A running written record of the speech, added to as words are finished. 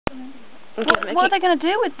What are they going to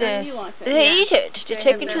do with this? They eat it. They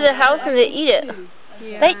take it to the house and they eat it.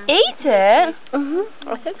 Yeah. They eat it?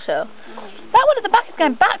 I think so. That one at the back is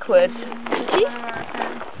going backwards. See?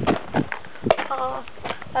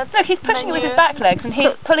 Look, he's pushing it with his back legs and he's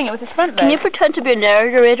pulling it with his front legs. Can you pretend to be a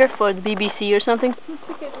narrator for the BBC or something?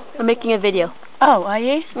 I'm making a video. Oh, are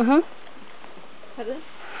you? Okay.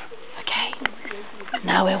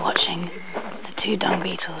 Now we're watching the two dung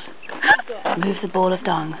beetles move the ball of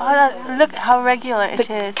dung. Oh, look how regular it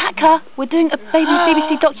is. Katka, we're doing a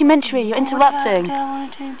BBC documentary. You're interrupting.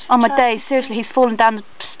 Oh my days, seriously, he's fallen down the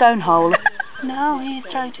stone hole. No, he's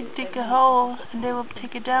trying to dig a hole and they will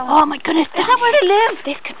take it down. Oh my goodness, is that where he lives?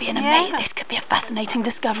 This could be an amazing, this could be a fascinating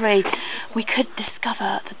discovery. We could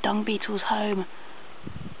discover the dung beetle's home.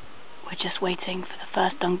 We're just waiting for the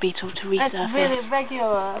first dung beetle to resurface. It's really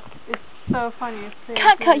regular. It's so funny.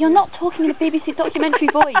 Katka, you're not talking in a BBC documentary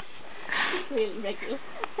voice. Really regular.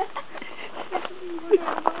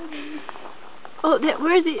 Oh,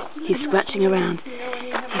 where is he? He's scratching around.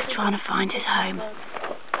 He's trying to find his home.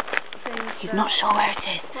 He's not sure where it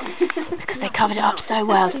is because they covered it up so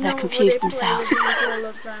well, so they're confused themselves.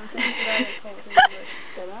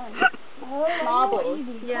 Marbles.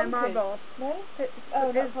 Yeah, marbles. No?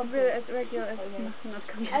 It's regular.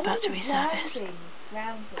 He's about to resurface,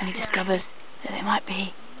 and he discovers that it might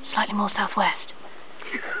be slightly more southwest.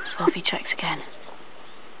 So off he treks again.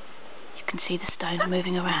 You can see the stones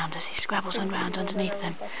moving around as he scrabbles around underneath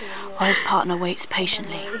them, while his partner waits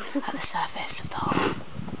patiently at the surface of the hole.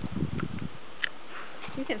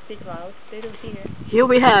 You can speak loud. They don't hear. Here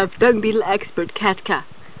we have Dung Beetle expert Katka.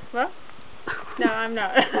 What? No, I'm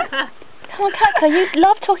not. Come on, Katka, you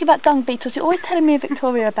love talking about dung beetles. You're always telling me and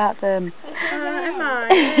Victoria about them. Am I?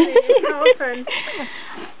 Really? How often?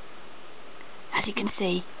 As you can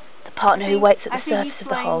see, the partner who waits at the surface of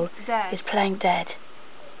the hole is playing dead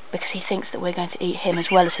because he thinks that we're going to eat him as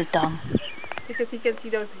well as his dung. Because he can see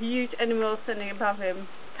those huge animals standing above him.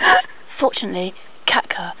 Fortunately,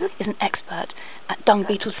 Katka is an expert at dung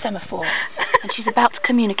beetle semaphore, and she's about to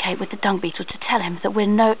communicate with the dung beetle to tell him that we're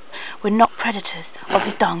not predators of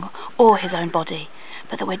his dung or his own body,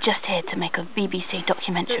 but that we're just here to make a BBC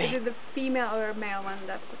documentary. So is it the female or male one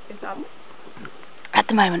that is up? At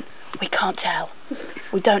the moment, we can't tell.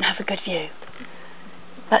 We don't have a good view.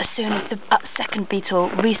 But as soon as the second beetle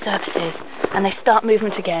resurfaces and they start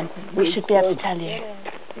movement again, we should be able to tell you.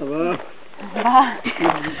 Hello?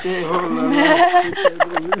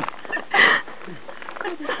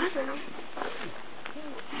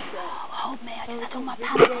 Hold me, I just had all my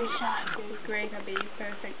pants on show. Great, Abbie.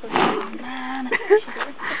 Perfect. Man. Is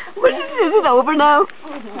it over now?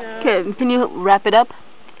 No. Okay, can you wrap it up?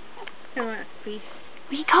 Come on, please.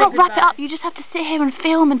 You can't wrap it up, you just have to sit here and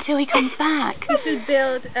film until he comes back. You should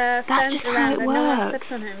build a fence just how around it and no one works.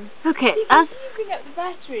 steps on him. Okay, Vicky, you bring up the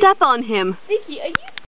battery. step on him. Vicky, are you